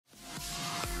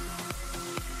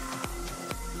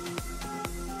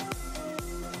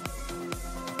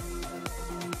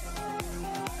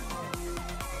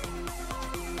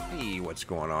What's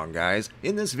going on, guys?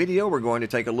 In this video, we're going to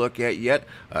take a look at yet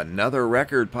another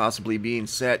record possibly being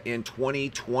set in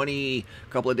 2020.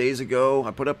 A couple of days ago, I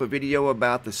put up a video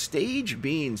about the stage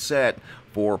being set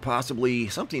for possibly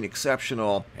something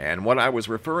exceptional, and what I was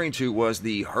referring to was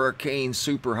the Hurricane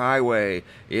Superhighway.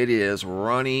 It is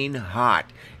running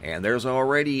hot, and there's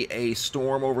already a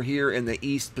storm over here in the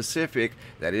East Pacific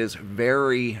that is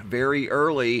very, very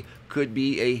early. Could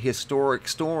be a historic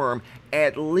storm,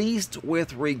 at least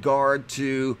with regard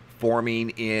to forming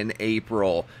in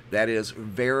April. That is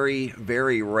very,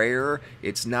 very rare.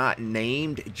 It's not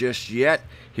named just yet.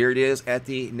 Here it is at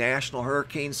the National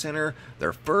Hurricane Center,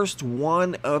 their first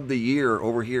one of the year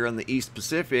over here in the East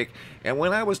Pacific. And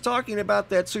when I was talking about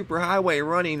that superhighway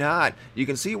running hot, you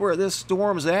can see where this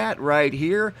storm's at right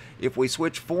here. If we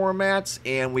switch formats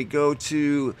and we go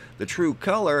to the true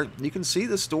color, you can see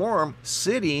the storm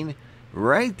sitting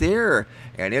right there,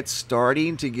 and it's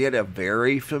starting to get a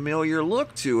very familiar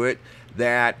look to it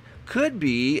that could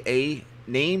be a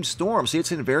named storm. See, it's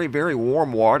in very, very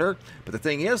warm water, but the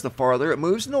thing is, the farther it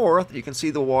moves north, you can see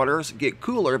the waters get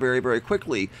cooler very, very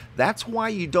quickly. That's why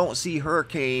you don't see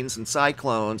hurricanes and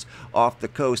cyclones off the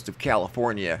coast of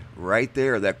California. Right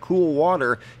there, that cool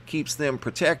water keeps them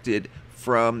protected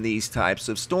from these types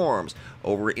of storms.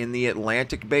 Over in the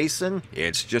Atlantic basin,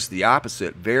 it's just the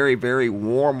opposite. Very, very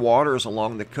warm waters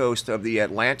along the coast of the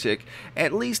Atlantic,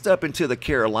 at least up into the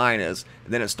Carolinas,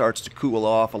 and then it starts to cool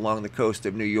off along the coast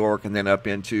of New York and then up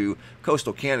into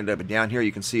coastal Canada. But down here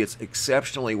you can see it's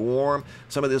exceptionally warm.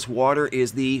 Some of this water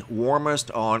is the warmest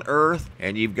on Earth,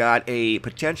 and you've got a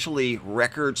potentially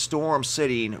record storm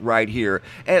sitting right here,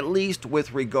 at least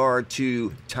with regard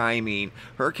to timing.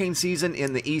 Hurricane season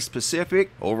in the East Pacific.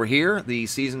 Over here, the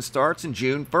season starts in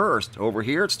June 1st. Over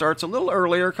here, it starts a little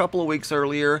earlier, a couple of weeks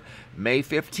earlier, May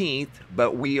 15th,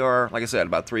 but we are, like I said,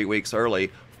 about 3 weeks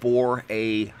early for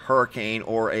a hurricane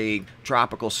or a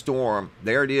tropical storm.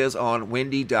 There it is on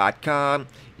windy.com.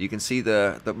 You can see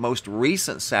the most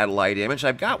recent satellite image.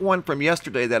 I've got one from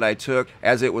yesterday that I took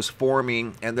as it was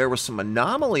forming, and there were some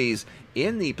anomalies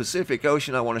in the Pacific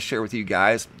Ocean I want to share with you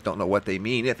guys. Don't know what they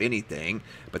mean, if anything,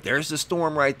 but there's the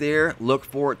storm right there. Look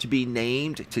for it to be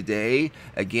named today.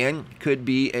 Again, could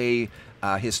be a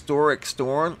historic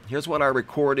storm. Here's what I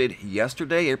recorded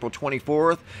yesterday, April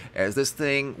 24th, as this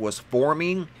thing was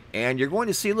forming. And you're going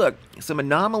to see, look, some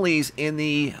anomalies in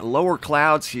the lower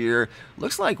clouds here.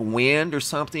 Looks like wind or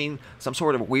something, some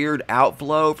sort of weird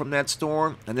outflow from that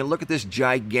storm. And then look at this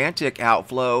gigantic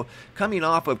outflow coming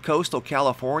off of coastal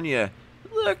California.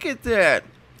 Look at that.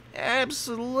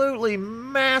 Absolutely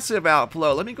massive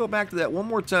outflow. Let me go back to that one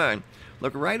more time.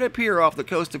 Look right up here off the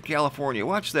coast of California.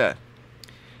 Watch that.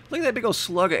 Look at that big old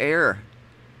slug of air.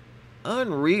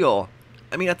 Unreal.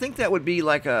 I mean, I think that would be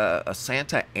like a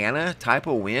Santa Ana type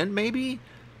of wind, maybe?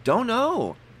 Don't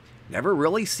know. Never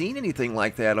really seen anything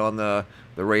like that on the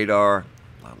radar.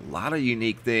 A lot of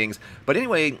unique things. But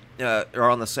anyway, or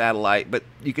on the satellite. But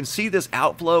you can see this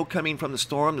outflow coming from the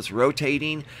storm that's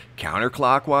rotating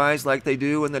counterclockwise like they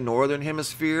do in the northern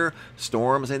hemisphere.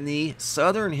 Storms in the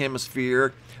southern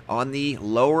hemisphere on the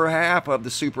lower half of the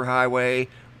superhighway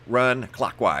run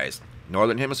clockwise.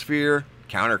 Northern hemisphere,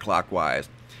 counterclockwise.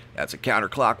 That's a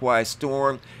counterclockwise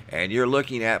storm, and you're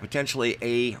looking at potentially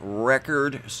a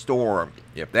record storm.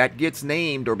 If that gets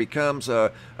named or becomes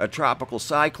a tropical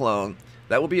cyclone,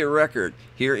 that will be a record.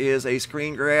 Here is a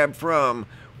screen grab from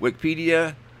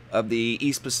Wikipedia of the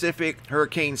East Pacific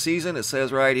hurricane season. It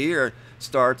says right here,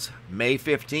 starts May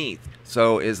 15th.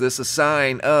 So is this a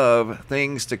sign of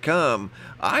things to come?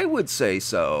 I would say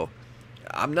so.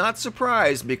 I'm not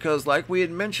surprised because, like we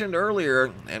had mentioned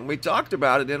earlier, and we talked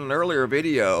about it in an earlier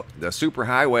video, the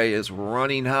superhighway is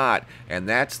running hot, and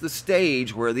that's the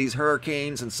stage where these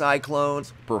hurricanes and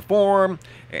cyclones perform,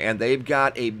 and they've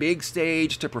got a big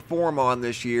stage to perform on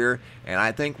this year, and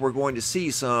I think we're going to see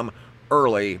some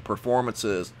early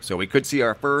performances. So we could see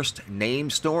our first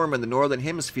named storm in the northern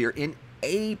hemisphere in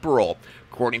April.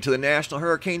 According to the National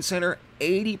Hurricane Center,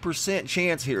 80%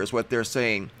 chance here is what they're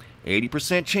saying.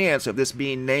 80% chance of this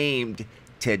being named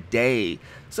today.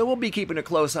 So we'll be keeping a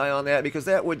close eye on that because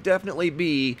that would definitely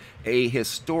be a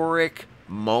historic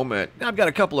moment. Now, I've got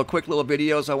a couple of quick little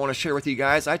videos I want to share with you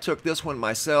guys. I took this one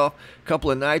myself a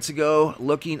couple of nights ago,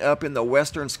 looking up in the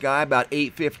western sky about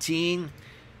 8:15.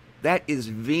 That is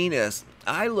Venus.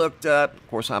 I looked up, of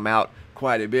course I'm out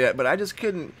quite a bit, but I just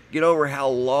couldn't get over how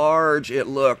large it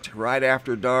looked right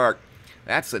after dark.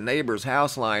 That's the neighbor's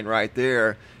house line right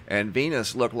there. And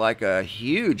Venus looked like a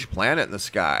huge planet in the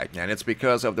sky. And it's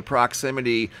because of the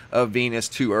proximity of Venus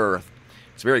to Earth.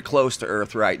 It's very close to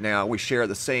Earth right now. We share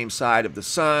the same side of the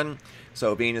sun,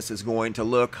 so Venus is going to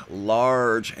look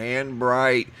large and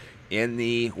bright in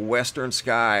the western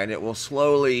sky, and it will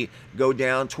slowly go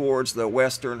down towards the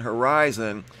western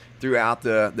horizon throughout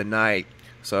the night.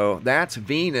 So that's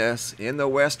Venus in the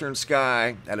western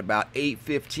sky at about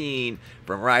 8:15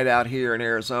 from right out here in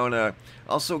Arizona.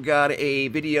 Also got a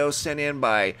video sent in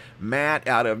by Matt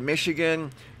out of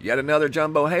Michigan. Yet another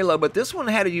jumbo halo, but this one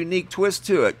had a unique twist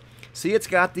to it. See, it's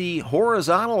got the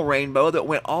horizontal rainbow that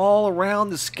went all around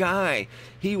the sky.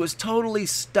 He was totally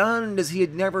stunned as he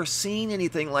had never seen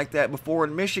anything like that before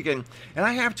in Michigan. And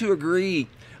I have to agree,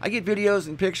 I get videos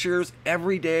and pictures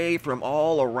every day from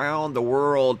all around the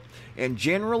world. And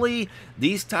generally,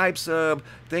 these types of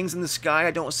things in the sky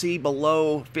I don't see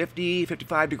below 50,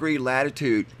 55 degree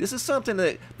latitude. This is something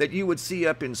that you would see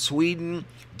up in Sweden,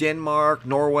 Denmark,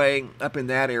 Norway, up in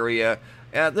that area.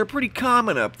 They're pretty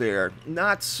common up there.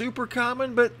 Not super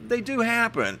common, but they do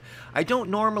happen. I don't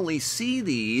normally see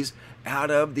these out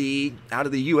of the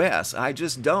U.S. I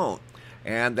just don't.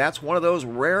 And that's one of those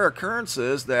rare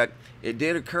occurrences that it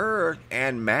did occur,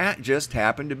 and Matt just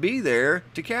happened to be there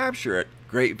to capture it.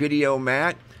 Great video,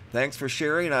 Matt. Thanks for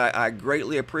sharing. I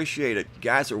greatly appreciate it. You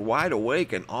guys are wide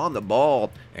awake and on the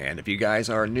ball. And if you guys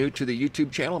are new to the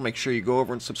YouTube channel, make sure you go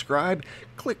over and subscribe.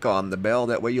 Click on the bell.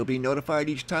 That way you'll be notified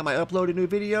each time I upload a new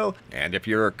video. And if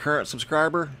you're a current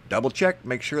subscriber, double check.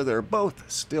 Make sure they're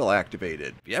both still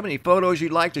activated. If you have any photos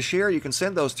you'd like to share, you can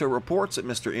send those to reports at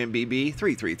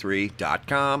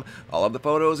MrMBB333.com. All of the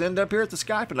photos end up here at the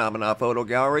Sky Phenomena Photo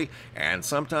Gallery. And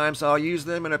sometimes I'll use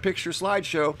them in a picture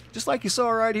slideshow, just like you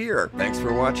saw right here. Thanks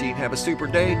for watching. Have a super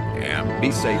day, and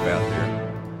be safe out there.